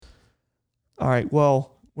All right.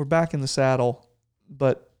 Well, we're back in the saddle,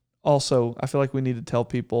 but also I feel like we need to tell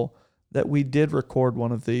people that we did record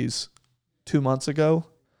one of these 2 months ago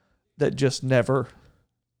that just never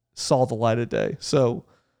saw the light of day. So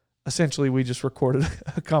essentially we just recorded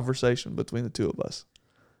a conversation between the two of us.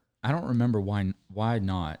 I don't remember why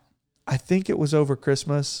not. I think it was over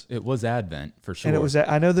Christmas. It was Advent for sure. And it was,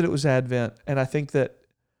 I know that it was Advent, and I think that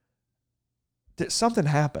something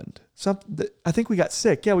happened. I think we got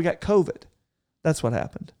sick. Yeah, we got COVID. That's what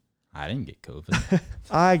happened. I didn't get COVID.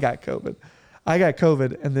 I got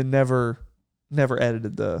COVID and then never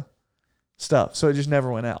edited the stuff. So it just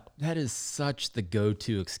never went out. That is such the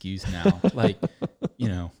go-to excuse now. Like,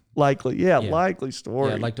 Likely. Yeah. Likely story.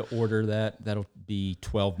 Yeah, I'd like to order that. That'll be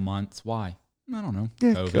 12 months. Why? I don't know.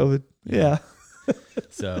 Yeah, COVID. Yeah.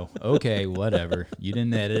 So, okay, whatever. You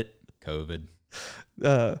didn't edit. COVID.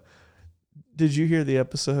 Did you hear the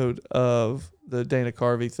episode of the Dana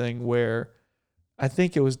Carvey thing where I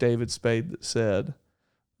think it was David Spade that said,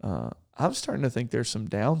 I'm starting to think there's some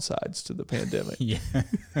downsides to the pandemic. Yeah.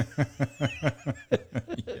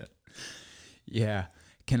 Yeah.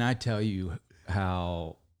 Can I tell you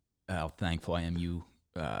how thankful I am you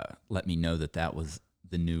let me know that was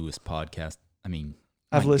the newest podcast? I mean,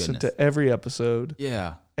 I've listened to every episode.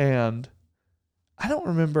 Yeah. And I don't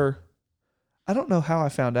know how I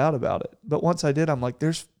found out about it, but once I did, I'm like,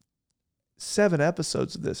 there's 7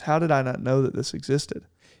 episodes of this. How did I not know that this existed?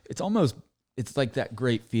 It's like that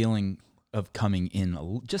great feeling of coming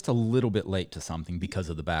in just a little bit late to something because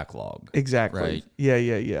of the backlog. Exactly. Right?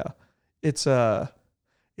 Yeah. It's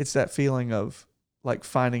that feeling of like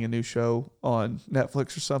finding a new show on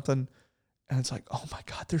Netflix or something, and it's like, oh my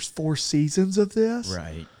God, there's 4 seasons of this?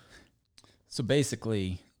 Right. So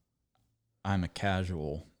basically, I'm a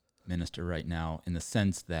casual minister right now in the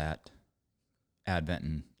sense that Advent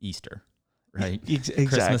and Easter, right? Exactly.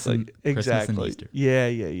 Christmas and Easter. Yeah.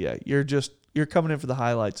 You're coming in for the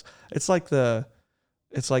highlights. It's like the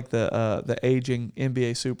aging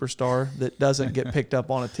NBA superstar that doesn't get picked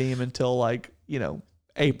up on a team until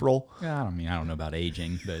April. Yeah, I don't know about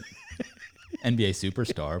aging, but NBA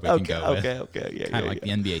superstar we can go with. Okay. Yeah. Kind of like the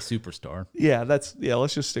NBA superstar. Yeah, let's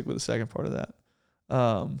just stick with the second part of that.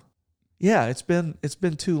 Yeah, it's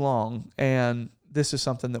been too long, and this is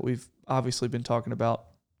something that we've obviously been talking about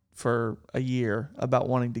for a year about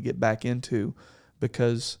wanting to get back into,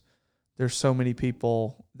 because there's so many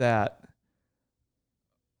people that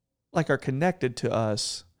are connected to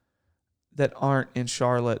us that aren't in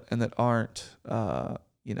Charlotte and that aren't,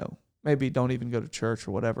 maybe don't even go to church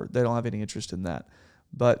or whatever. They don't have any interest in that,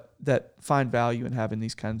 but that find value in having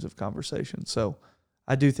these kinds of conversations. So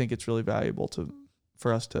I do think it's really valuable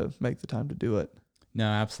for us to make the time to do it. No,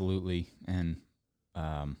 absolutely. And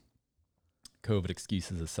COVID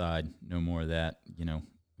excuses aside, no more of that.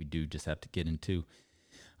 We do just have to get into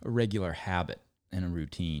a regular habit and a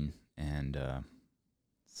routine. And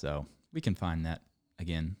so we can find that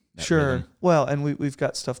again. Sure. Rhythm. Well, and we've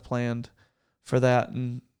got stuff planned for that,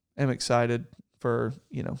 and I'm excited for,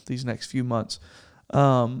 these next few months.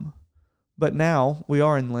 But now we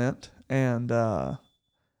are in Lent, and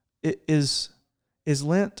is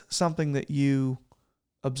Lent something that you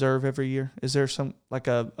observe every year? Is there some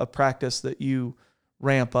a practice that you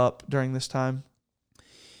ramp up during this time?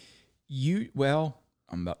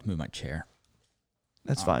 I'm about to move my chair.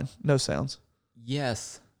 That's fine. No sounds.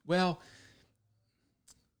 Yes. Well,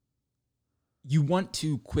 you want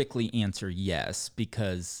to quickly answer yes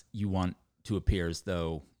because you want to appear as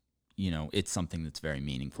though, it's something that's very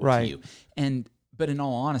meaningful to you. But in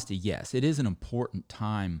all honesty, yes, it is an important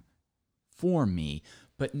time for me,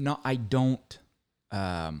 but I don't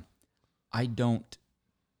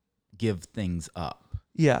give things up.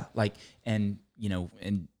 Yeah. And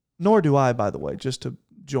nor do I, by the way, just to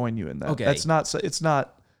join you in that. Okay. That's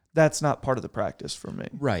not part of the practice for me.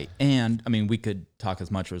 Right. And we could talk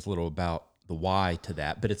as much or as little about the why to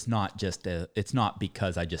that, but it's not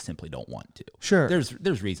because I just simply don't want to. Sure.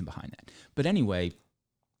 There's reason behind that. But anyway,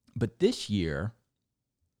 this year,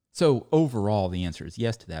 so overall the answer is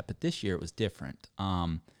yes to that, but this year it was different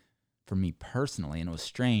for me personally, and it was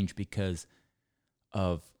strange because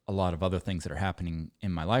of a lot of other things that are happening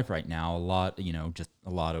in my life right now. Just a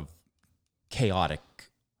lot of chaotic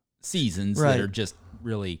seasons that are just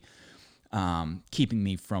really keeping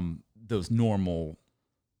me from those normal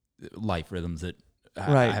life rhythms that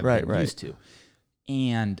I have been used to.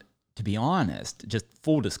 And to be honest, just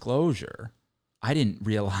full disclosure, I didn't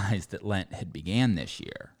realize that Lent had began this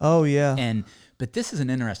year. Oh yeah. But this is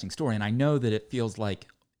an interesting story, and I know that it feels like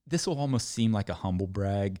this will almost seem like a humble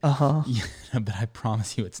brag. Uh-huh. But I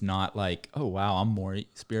promise you, it's not like, oh wow, I'm more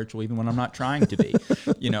spiritual even when I'm not trying to be.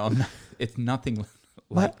 I'm not. it's nothing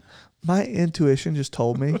My like. my intuition just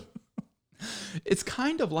told me. It's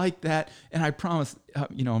kind of like that, and I promise,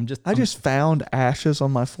 I'm I just found ashes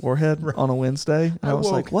on my forehead on a Wednesday, and I was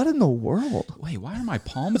woke- like, "What in the world?" wait, why are my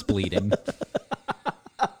palms bleeding?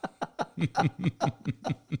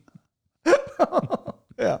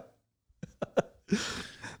 Yeah.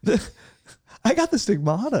 I got the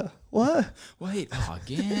stigmata. What? Wait,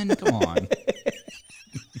 again? Come on.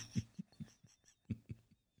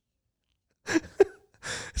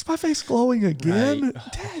 Is my face glowing again? Right.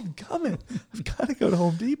 Dadgummit. I've got to go to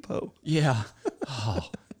Home Depot. Yeah. Oh,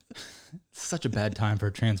 such a bad time for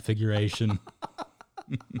transfiguration.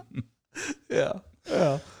 Yeah.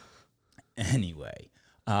 Yeah. Anyway,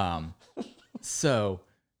 so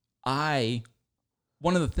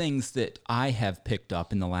one of the things that I have picked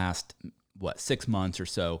up in the last 6 months or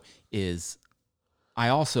so is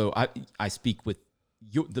I speak with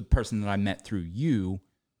you, the person that I met through you,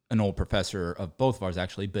 an old professor of both of ours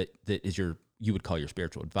actually, but that is you would call your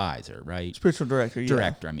spiritual advisor, right? Spiritual director. Yeah.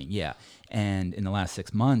 Director, I mean, yeah. And in the last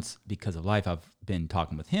 6 months, because of life, I've been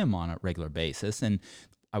talking with him on a regular basis. And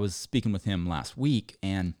I was speaking with him last week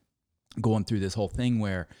and going through this whole thing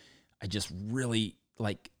where I just really,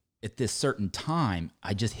 like, at this certain time,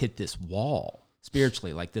 I just hit this wall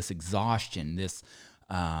spiritually, like this exhaustion, this,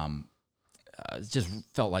 it just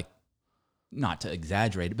felt like, not to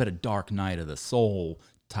exaggerate it, but a dark night of the soul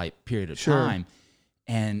type period of Sure. time.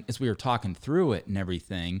 And as we were talking through it and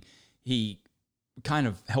everything, he kind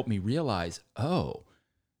of helped me realize, oh,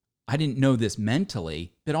 I didn't know this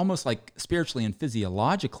mentally, but almost like spiritually and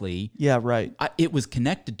physiologically, Yeah. Right. it was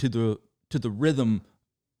connected to the rhythm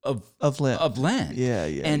of Lent. Lent. Yeah.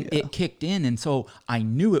 Yeah. And yeah. it kicked in, and so I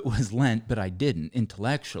knew it was Lent, but I didn't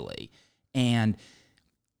intellectually. And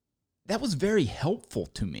that was very helpful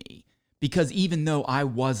to me because even though I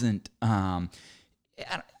wasn't, I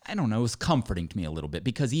don't know, it was comforting to me a little bit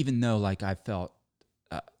because even though like I felt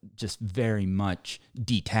just very much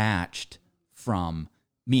detached from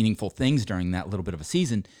meaningful things during that little bit of a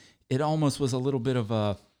season, it almost was a little bit of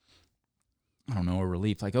a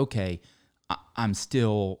relief. Like, okay, I'm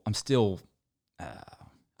still, I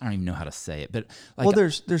don't even know how to say it, but like, Well,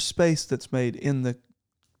 there's space that's made in the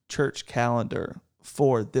church calendar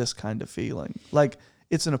for this kind of feeling. Like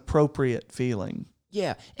it's an appropriate feeling.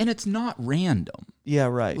 yeah, and it's not random. Yeah.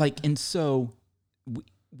 Right. Like, and so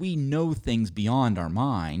we know things beyond our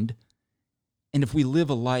mind. And if we live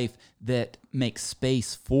a life that makes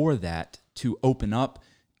space for that to open up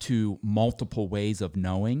to multiple ways of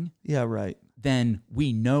knowing, yeah. Right. then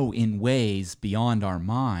we know in ways beyond our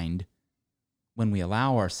mind when we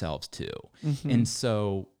allow ourselves to. Mm-hmm. And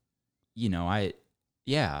so,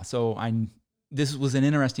 this was an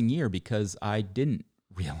interesting year because I didn't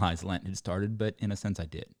realize Lent had started, but in a sense I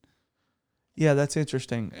did. Yeah, that's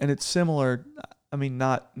interesting. And it's similar, I mean,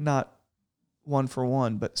 not one for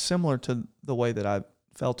one, but similar to the way that I've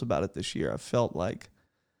felt about it this year. I've felt like,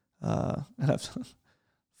 and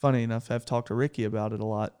funny enough, I've talked to Ricky about it a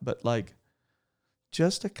lot, but like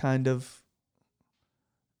just a kind of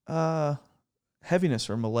heaviness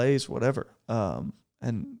or malaise, whatever,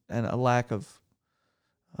 and a lack of,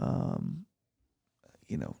 I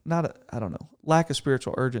don't know, lack of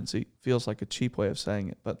spiritual urgency feels like a cheap way of saying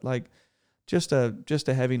it, but like just a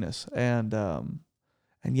heaviness, and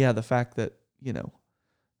yeah, the fact that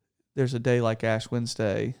there's a day like Ash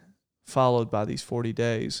Wednesday followed by these 40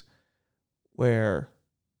 days where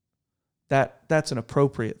that's an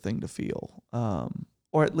appropriate thing to feel,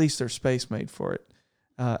 or at least there's space made for it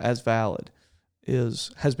as valid,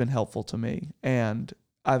 has been helpful to me, and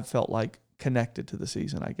I've felt like connected to the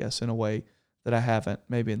season, I guess, in a way that I haven't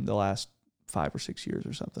maybe in the last 5 or 6 years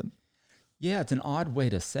or something. Yeah, it's an odd way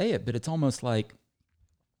to say it, but it's almost like,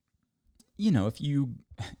 if you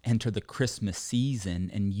enter the Christmas season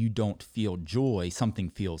and you don't feel joy, something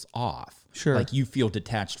feels off. Sure. Like you feel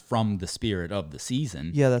detached from the spirit of the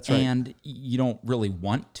season. Yeah, that's right. And you don't really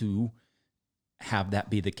want to have that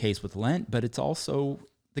be the case with Lent, but it's also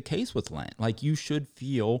the case with Lent. Like you should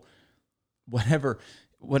feel whatever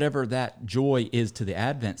that joy is to the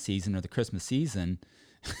Advent season or the Christmas season.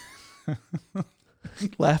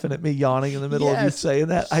 Laughing at me yawning in the middle of you Yes, saying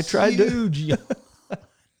that. I tried huge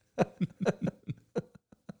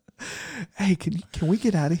Hey, can we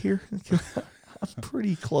get out of here? I'm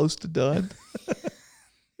pretty close to done.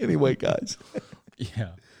 Anyway, guys.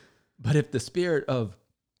 Yeah. But if the spirit of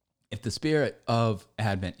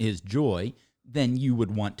Advent is joy, then you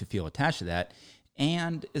would want to feel attached to that.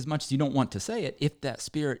 And as much as you don't want to say it, if that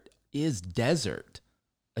spirit is desert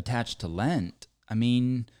attached to Lent, I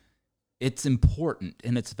mean, it's important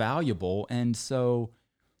and it's valuable. And so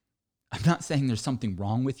I'm not saying there's something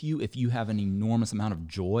wrong with you if you have an enormous amount of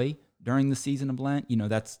joy during the season of Lent.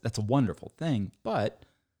 That's a wonderful thing, but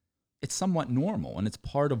it's somewhat normal, and it's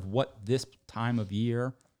part of what this time of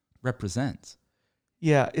year represents.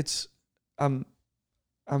 Yeah, I'm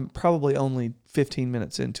probably only 15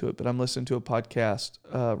 minutes into it, but I'm listening to a podcast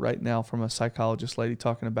right now from a psychologist lady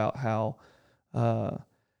talking about how the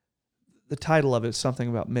title of it is something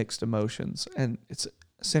about mixed emotions, and it's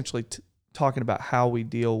essentially talking about how we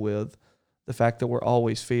deal with the fact that we're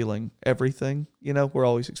always feeling everything. We're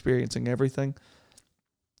always experiencing everything.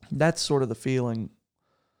 That's sort of the feeling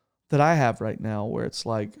that I have right now, where it's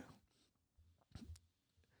like,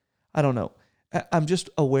 I don't know. I'm just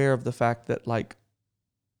aware of the fact that like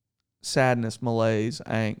sadness, malaise,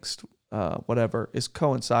 angst, whatever is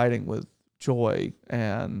coinciding with joy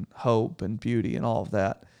and hope and beauty and all of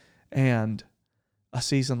that. And a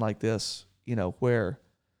season like this, where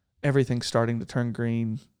everything's starting to turn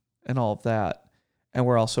green and all of that. And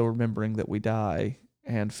we're also remembering that we die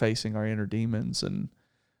and facing our inner demons and,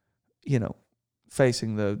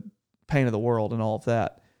 facing the pain of the world and all of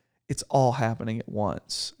that. It's all happening at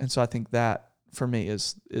once. And so I think that for me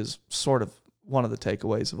is sort of one of the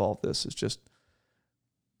takeaways of all of this, is just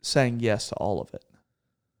saying yes to all of it.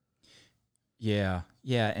 Yeah.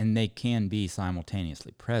 Yeah. And they can be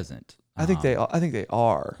simultaneously present. I think they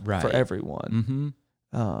are right. for everyone.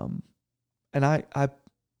 Mm-hmm. And I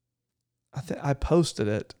posted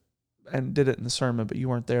it and did it in the sermon, but you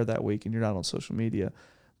weren't there that week and you're not on social media.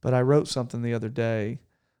 But I wrote something the other day.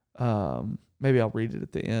 Maybe I'll read it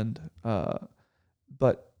at the end.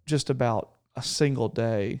 But just about a single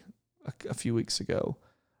day a few weeks ago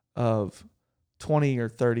of 20 or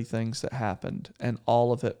 30 things that happened, and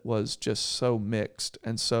all of it was just so mixed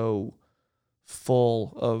and so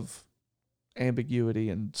full of ambiguity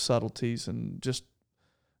and subtleties and just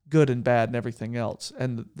good and bad and everything else.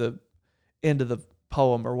 And the end of the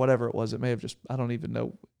poem or whatever it was, it may have just, I don't even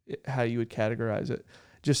know how you would categorize it,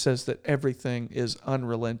 just says that everything is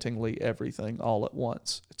unrelentingly everything all at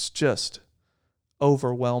once. It's just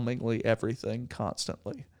overwhelmingly everything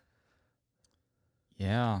constantly.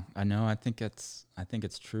 Yeah, I know. I think it's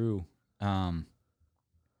true. And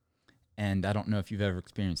I don't know if you've ever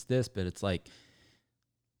experienced this, but it's like,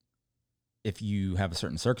 if you have a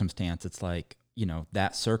certain circumstance, it's like,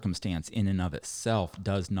 that circumstance in and of itself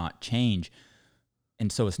does not change.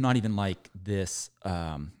 And so it's not even like this,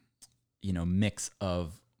 mix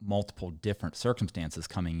of multiple different circumstances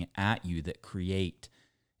coming at you that create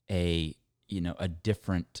a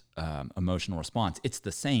different emotional response. It's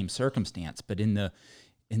the same circumstance, but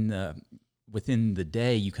within the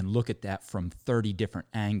day, you can look at that from 30 different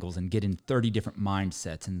angles and get in 30 different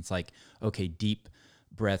mindsets. And it's like, okay, deep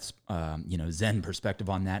breaths, Zen perspective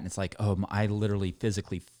on that. And it's like, oh, I literally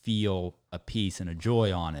physically feel a peace and a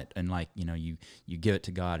joy on it. And like, you give it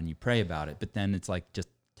to God and you pray about it. But then it's like just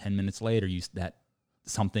 10 minutes later,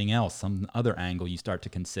 something else, some other angle you start to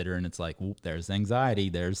consider. And it's like, whoop, there's anxiety.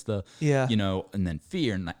 There's the, and then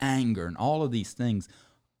fear and the anger and all of these things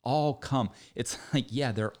all come. It's like,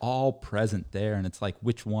 yeah, they're all present there. And it's like,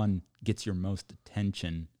 which one gets your most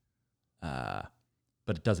attention?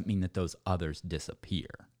 But it doesn't mean that those others disappear.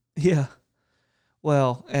 Yeah.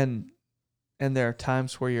 Well, and there are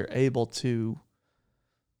times where you're able to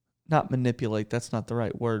not manipulate, that's not the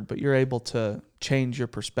right word, but you're able to change your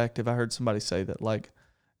perspective. I heard somebody say that like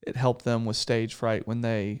it helped them with stage fright when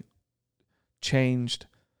they changed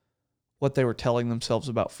what they were telling themselves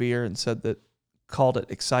about fear and called it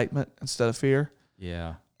excitement instead of fear.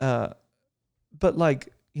 Yeah. But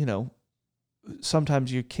like,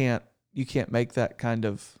 sometimes you can't make that kind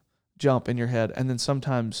of jump in your head. And then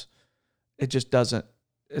sometimes it just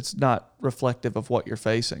it's not reflective of what you're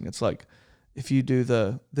facing. It's like, if you do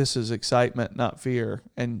this is excitement, not fear,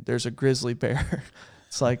 and there's a grizzly bear,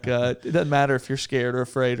 it's like, it doesn't matter if you're scared or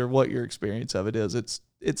afraid or what your experience of it is. It's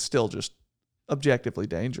still just objectively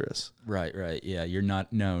dangerous. Right. Yeah. You're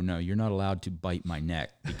not allowed to bite my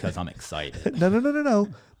neck because I'm excited. No.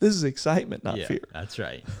 This is excitement, not fear. That's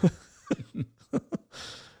right.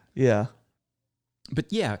 Yeah.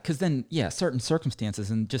 But yeah, because then, certain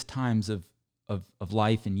circumstances and just times of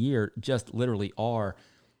life and year just literally are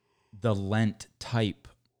the Lent type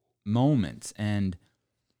moments. And,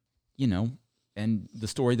 and the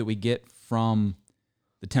story that we get from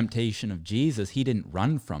the temptation of Jesus, he didn't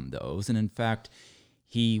run from those. And in fact,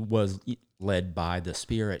 he was led by the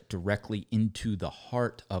Spirit directly into the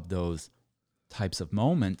heart of those types of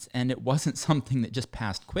moments. And it wasn't something that just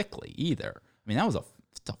passed quickly either. I mean, that was a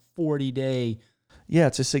 40-day. Yeah,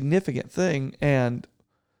 it's a significant thing. And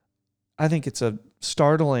I think it's a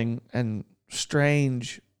startling and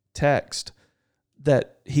strange text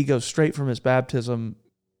that he goes straight from his baptism,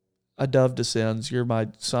 a dove descends, you're my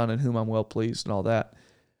son in whom I'm well pleased, and all that,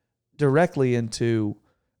 directly into,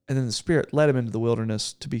 and then the Spirit led him into the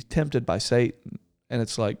wilderness to be tempted by Satan. And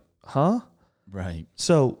it's like, huh? Right.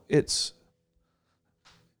 So it's,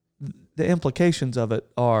 the implications of it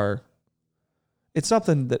are, it's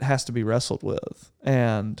something that has to be wrestled with.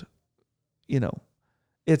 And,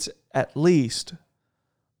 it's at least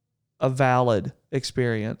a valid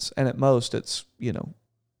experience. And at most it's,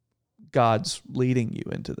 God's leading you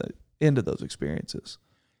into those experiences.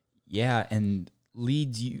 Yeah, and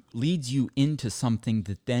leads you into something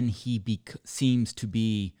that then he seems to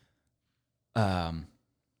be absent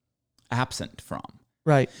from.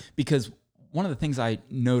 Right. Because one of the things I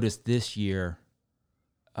noticed this year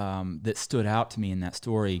that stood out to me in that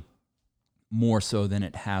story more so than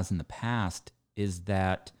it has in the past is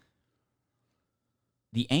that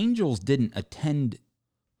the angels didn't attend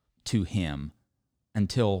to him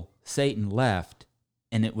until Satan left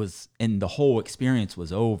and the whole experience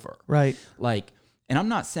was over. Right. Like, and I'm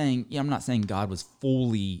not saying God was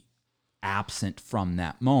fully absent from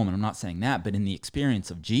that moment. I'm not saying that, but in the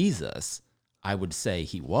experience of Jesus, I would say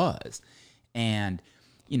he was. And,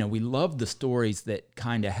 we love the stories that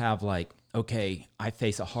kind of have like, okay, I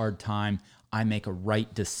face a hard time, I make a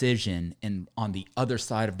right decision, and on the other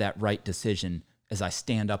side of that right decision, as I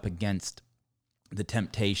stand up against the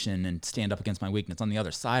temptation and stand up against my weakness, on the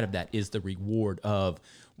other side of that is the reward of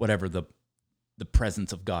whatever the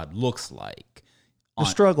presence of God looks like. The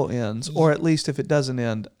struggle ends, or at least if it doesn't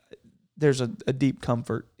end, there's a deep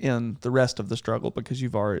comfort in the rest of the struggle because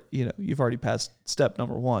you've already passed step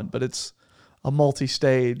number one, but it's a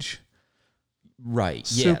multi-stage, right,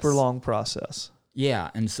 super long process.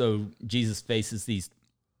 Yeah, and so Jesus faces these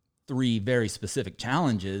 3 very specific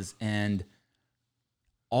challenges, and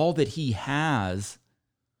all that he has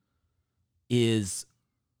is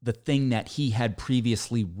the thing that he had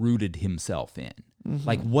previously rooted himself in. Mm-hmm.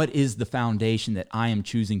 Like, what is the foundation that I am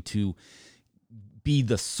choosing to be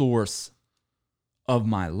the source of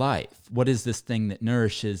my life? What is this thing that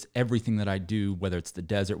nourishes everything that I do, whether it's the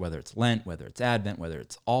desert, whether it's Lent, whether it's Advent, whether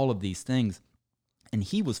it's all of these things? And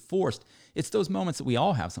he was forced. It's those moments that we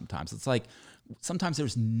all have sometimes. It's like sometimes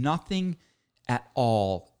there's nothing at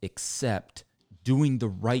all except doing the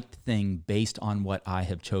right thing based on what I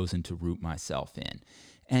have chosen to root myself in.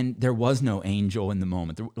 And there was no angel in the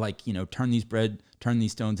moment. Like, turn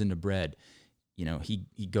these stones into bread.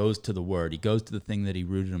 He goes to the word. He goes to the thing that he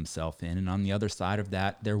rooted himself in. And on the other side of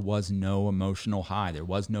that, there was no emotional high. There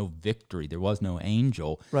was no victory. There was no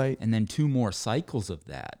angel. Right. And then 2 more cycles of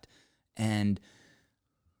that. And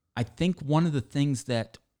I think one of the things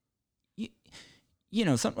that,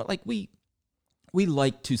 something like we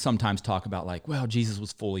like to sometimes talk about like, well, Jesus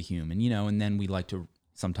was fully human, and then we like to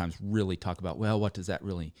sometimes really talk about, well, what does that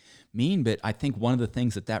really mean? But I think one of the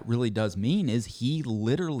things that really does mean is he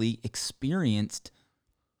literally experienced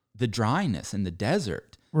the dryness in the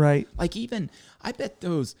desert. Right. Like even, I bet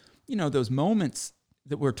those moments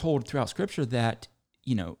that we're told throughout Scripture that,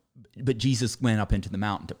 but Jesus went up into the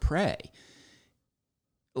mountain to pray.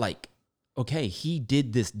 Like, okay, he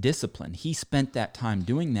did this discipline. He spent that time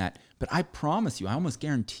doing that. But I promise you, I almost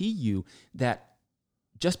guarantee you that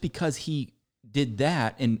just because he did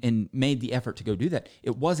that and made the effort to go do that,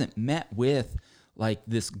 it wasn't met with like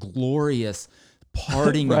this glorious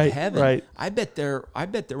parting right, of heaven. Right. I bet there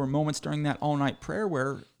were moments during that all night prayer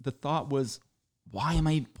where the thought was, why am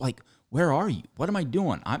I like, where are you? What am I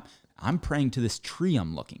doing? I'm praying to this tree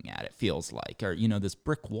I'm looking at, it feels like, or, this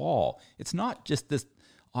brick wall. It's not just this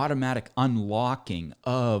automatic unlocking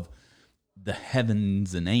of the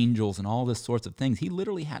heavens and angels and all this sorts of things. He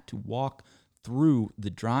literally had to walk through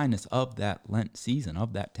the dryness of that Lent season,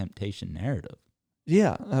 of that temptation narrative.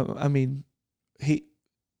 Yeah, I mean,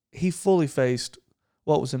 he fully faced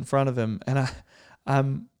what was in front of him, and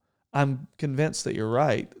I'm convinced that you're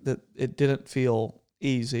right, that it didn't feel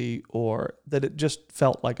easy or that it just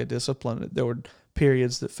felt like a discipline. There were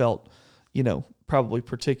periods that felt, probably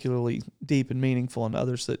particularly deep and meaningful, and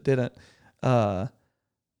others that didn't. I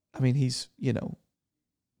mean, he's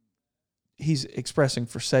expressing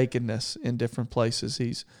forsakenness in different places.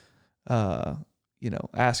 He's,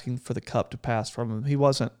 asking for the cup to pass from him. He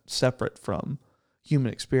wasn't separate from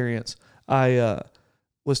human experience. I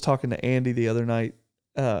was talking to Andy the other night,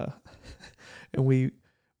 and we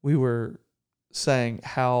were saying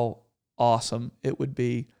how awesome it would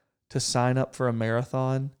be to sign up for a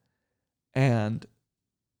marathon and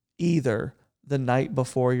either the night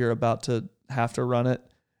before you're about to have to run it,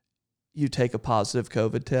 you take a positive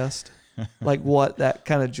COVID test, like what that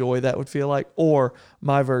kind of joy that would feel like. Or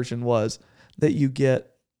my version was that you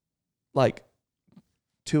get like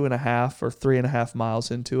 2.5 or 3.5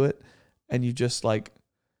 miles into it, and you just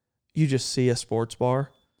see a sports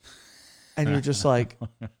bar, and you're just like,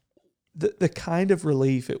 the kind of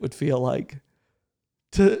relief it would feel like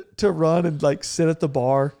to run and like sit at the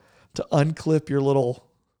bar, to unclip your little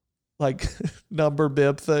like number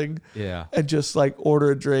bib thing, Yeah. and just like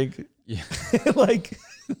order a drink, Yeah. like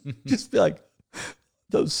just be like,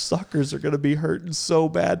 those suckers are gonna be hurting so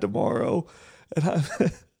bad tomorrow,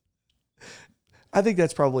 and I think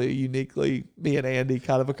that's probably a uniquely me and Andy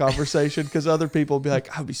kind of a conversation, because other people will be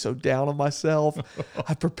like, I'd be so down on myself.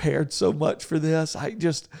 I prepared so much for this. I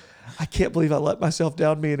can't believe I let myself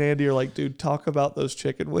down. Me and Andy are like, dude, talk about those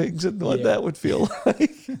chicken wings and what that would feel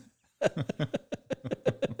like.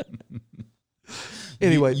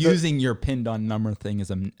 Anyway, using your pinned on number thing as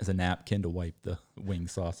a napkin to wipe the wing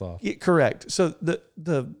sauce off. Yeah, correct. So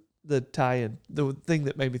the tie-in, the thing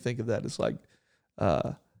that made me think of that is like,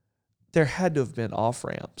 there had to have been off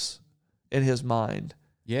ramps in his mind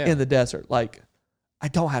in the desert. Like, I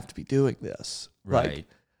don't have to be doing this. Right. Like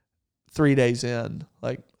 3 days in,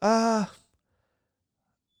 like, I'm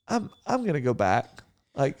gonna go back.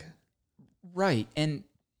 Like, right. And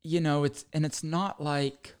it's not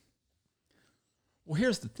like, well,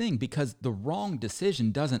 here's the thing, because the wrong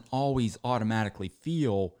decision doesn't always automatically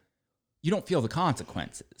you don't feel the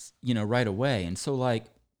consequences, right away. And so like,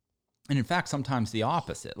 and in fact, sometimes the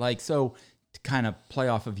opposite. Like, so to kind of play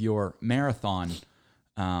off of your marathon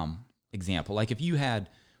example, like if you had,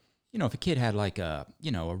 if a kid had like a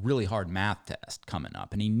really hard math test coming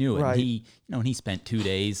up and he knew it, Right. and he spent 2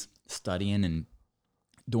 days studying and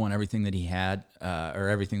doing everything that he had, or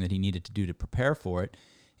everything that he needed to do to prepare for it.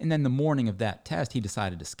 And then the morning of that test, he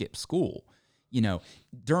decided to skip school, and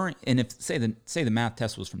if say the math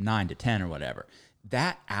test was from 9 to 10 or whatever,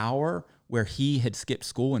 that hour where he had skipped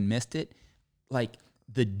school and missed it, like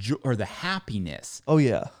the happiness, oh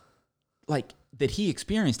yeah, like that he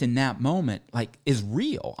experienced in that moment, like is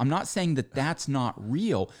real. I'm not saying that that's not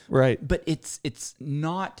real, right. but it's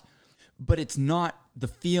not the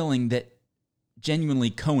feeling that genuinely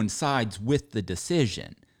coincides with the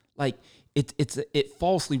decision. Like it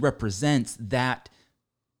falsely represents that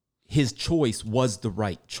his choice was the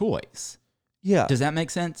right choice. Yeah. Does that make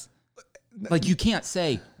sense? Like, you can't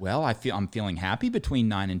say, well, I'm feeling happy between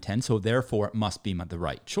 9 and 10, so therefore it must be the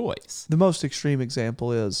right choice. The most extreme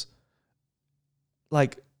example is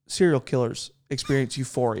like serial killers experience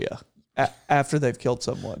euphoria after they've killed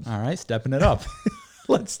someone. All right, stepping it up.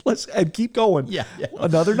 Let's and keep going. Yeah.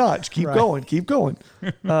 Another notch. Keep Right. Keep going.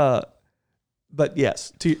 But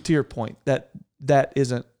yes, to your point, that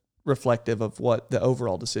isn't reflective of what the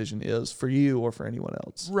overall decision is for you or for anyone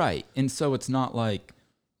else. Right. And so it's not like,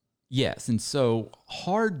 yes. And so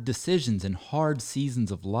hard decisions and hard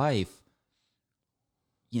seasons of life,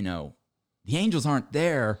 the angels aren't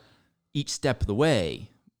there each step of the way,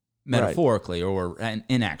 metaphorically or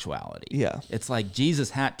in actuality. Yeah. It's like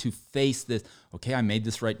Jesus had to face this. Okay, I made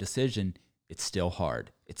this right decision. It's still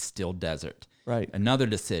hard. It's still desert. Right. Another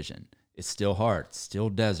decision. It's still hard. It's still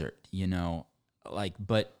desert.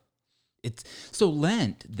 But it's so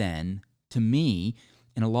Lent then to me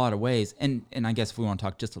in a lot of ways, and I guess if we want to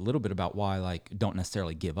talk just a little bit about why like don't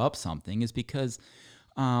necessarily give up something, is because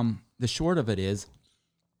the short of it is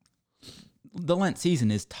the Lent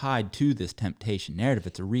season is tied to this temptation narrative.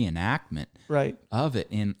 It's a reenactment of it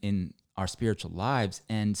in our spiritual lives.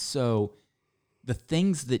 And so the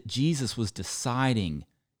things that Jesus was deciding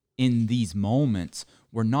in these moments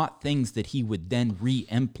were not things that he would then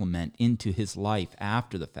re-implement into his life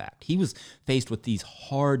after the fact. He was faced with these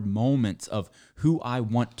hard moments of who I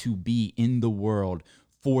want to be in the world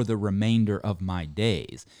for the remainder of my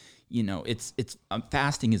days.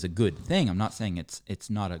 Fasting is a good thing. I'm not saying it's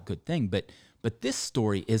not a good thing, but this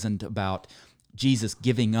story isn't about Jesus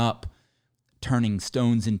giving up turning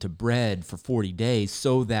stones into bread for 40 days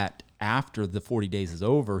so that after the 40 days is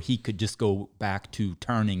over, he could just go back to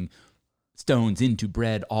turning stones into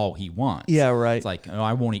bread all he wants. Yeah, right. It's like,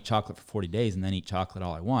 I won't eat chocolate for 40 days and then eat chocolate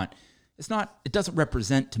all I want. It doesn't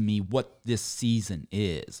represent to me what this season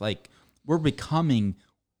is. Like,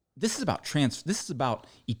 this is about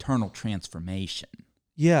eternal transformation.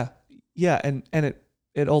 Yeah. Yeah, and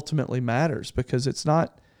it ultimately matters, because it's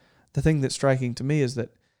not, the thing that's striking to me is that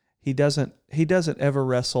he doesn't ever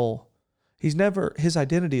wrestle. His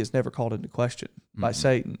identity is never called into question by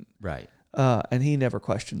Satan. Right. And he never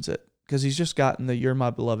questions it, because he's just gotten the "you're my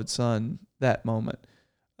beloved son" that moment.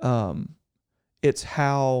 It's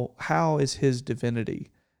how is his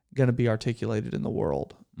divinity going to be articulated in the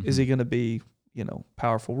world? Mm-hmm. Is he going to be,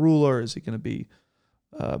 powerful ruler? Is he going to be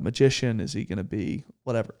a magician? Is he going to be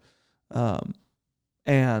whatever?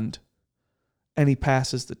 And and he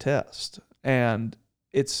passes the test. And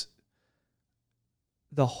it's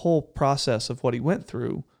the whole process of what he went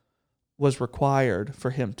through was required for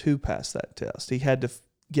him to pass that test. He had to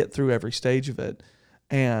get through every stage of it.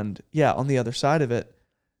 And yeah, on the other side of it,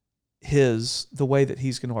 the way that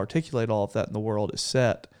he's going to articulate all of that in the world is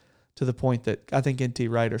set to the point that I think N.T.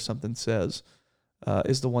 Wright or something says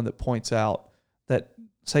is the one that points out that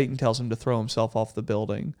Satan tells him to throw himself off the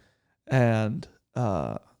building, and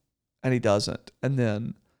he doesn't. And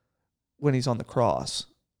then when he's on the cross,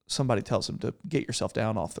 somebody tells him to get yourself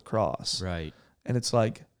down off the cross. Right. And it's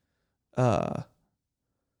like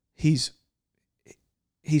he's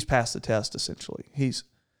passed the test essentially. He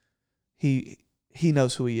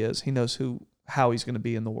knows who he is. He knows how he's going to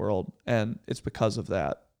be in the world, and it's because of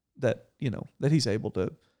that that he's able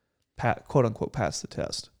to quote unquote pass the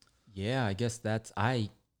test. Yeah, I guess I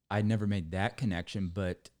never made that connection,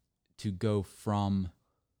 but to go from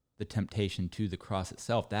the temptation to the cross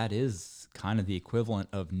itself, that is kind of the equivalent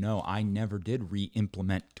of, no, I never did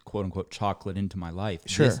re-implement quote unquote chocolate into my life.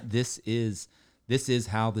 Sure. This is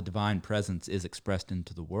how the divine presence is expressed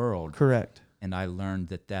into the world. Correct. And I learned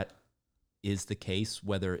that is the case,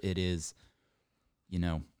 whether it is,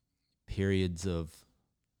 periods of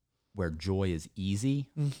where joy is easy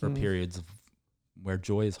or periods of where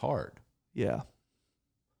joy is hard. Yeah.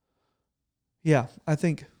 Yeah, I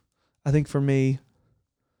think for me,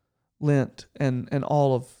 Lent and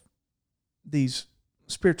all of these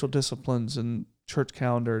spiritual disciplines and church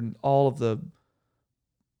calendar and all of the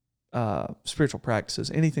spiritual practices,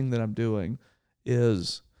 anything that I'm doing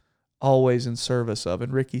is always in service of,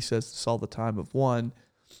 and Ricky says this all the time, of one,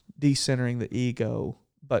 decentering the ego,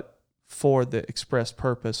 but for the express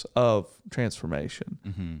purpose of transformation.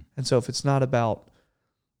 Mm-hmm. And so if it's not about,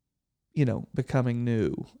 becoming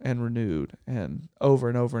new and renewed and over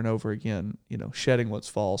and over again, shedding what's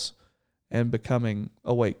false and becoming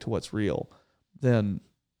awake to what's real, then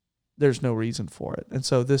there's no reason for it. And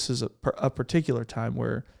so this is a particular time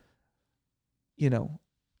where,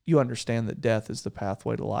 you understand that death is the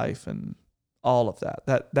pathway to life and all of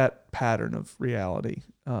that pattern of reality.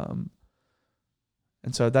 And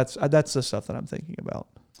so that's the stuff that I'm thinking about.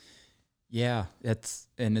 Yeah, it's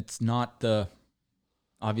not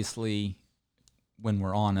obviously, when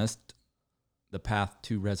we're honest, the path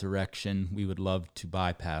to resurrection, we would love to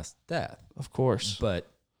bypass death. Of course. But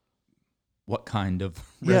what kind of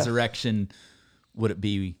resurrection would it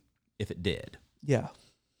be if it did? Yeah.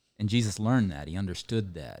 And Jesus learned that. He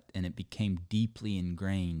understood that. And it became deeply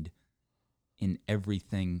ingrained in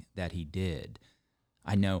everything that he did.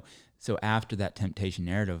 I know. So after that temptation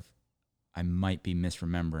narrative, I might be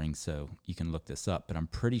misremembering, so you can look this up, but I'm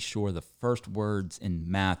pretty sure the first words in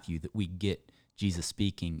Matthew that we get Jesus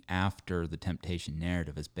speaking after the temptation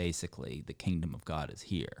narrative is basically, the kingdom of God is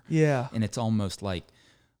here. Yeah. And it's almost like,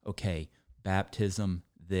 okay, baptism,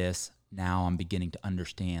 this, now I'm beginning to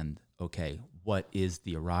understand, okay, what is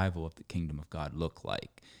the arrival of the kingdom of God look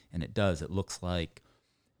like? And it looks like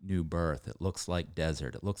new birth. It looks like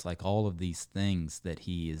desert. It looks like all of these things that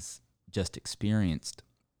he has just experienced.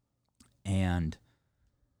 And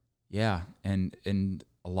yeah, and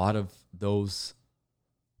a lot of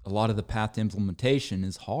the path to implementation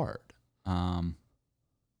is hard.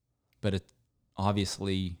 But it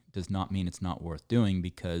obviously does not mean it's not worth doing,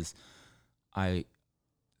 because I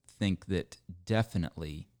think that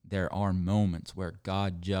definitely there are moments where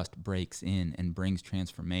God just breaks in and brings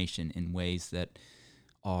transformation in ways that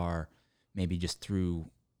are maybe just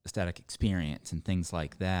through ecstatic experience and things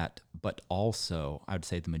like that. But also, I would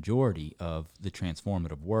say the majority of the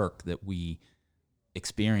transformative work that we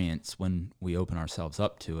experience when we open ourselves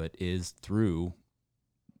up to it is through,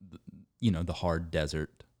 the hard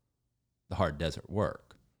desert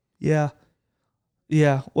work. Yeah.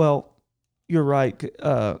 Yeah. Well, you're right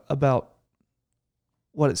about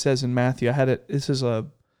what it says in Matthew. I had it. This is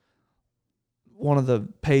one of the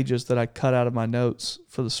pages that I cut out of my notes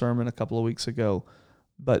for the sermon a couple of weeks ago.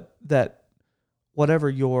 But that whatever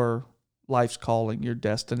your life's calling, your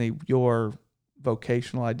destiny, your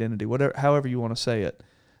vocational identity, however you want to say it,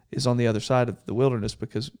 is on the other side of the wilderness,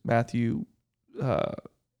 because Matthew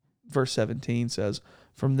verse 17 says,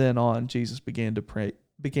 "From then on, Jesus began to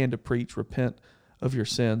preach, repent of your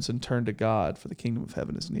sins and turn to God, for the kingdom of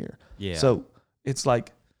heaven is near." Yeah. So it's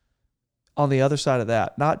like on the other side of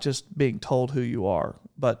that, not just being told who you are,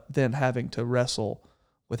 but then having to wrestle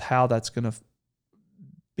with how that's going to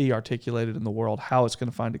be articulated in the world, how it's going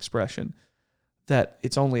to find expression. That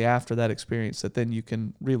it's only after that experience that then you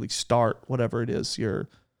can really start whatever it is your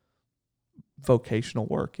vocational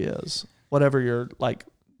work is, whatever your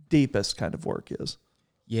deepest kind of work is.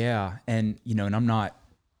 Yeah, and and I'm not.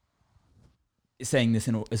 saying this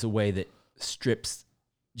as a way that strips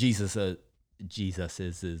Jesus's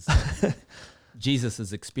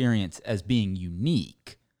Jesus's experience as being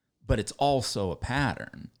unique, but it's also a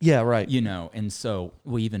pattern. Yeah, right. And so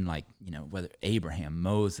we even whether Abraham,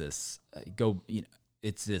 Moses,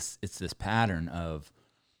 it's this pattern of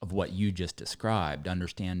what you just described,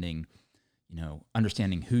 understanding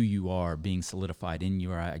who you are, being solidified in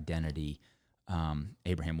your identity.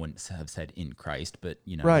 Abraham wouldn't have said in Christ, but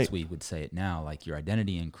Right. as we would say it now, like your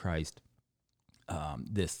identity in Christ.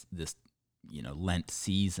 This Lent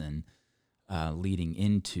season leading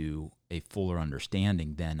into a fuller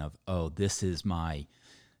understanding then of this is my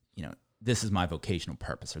vocational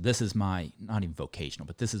purpose, or this is my, not even vocational,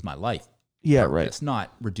 but this is my life. Yeah, purpose. right. It's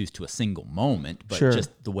not reduced to a single moment, but Sure.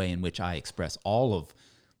 just the way in which I express all of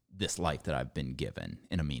this life that I've been given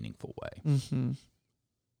in a meaningful way. Mm-hmm.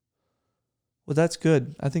 Well, that's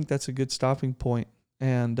good. I think that's a good stopping point,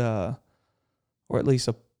 and or at least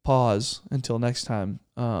a pause until next time.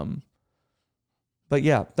 But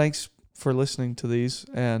yeah, thanks for listening to these,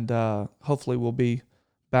 and hopefully we'll be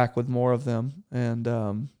back with more of them,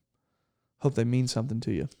 and hope they mean something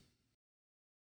to you.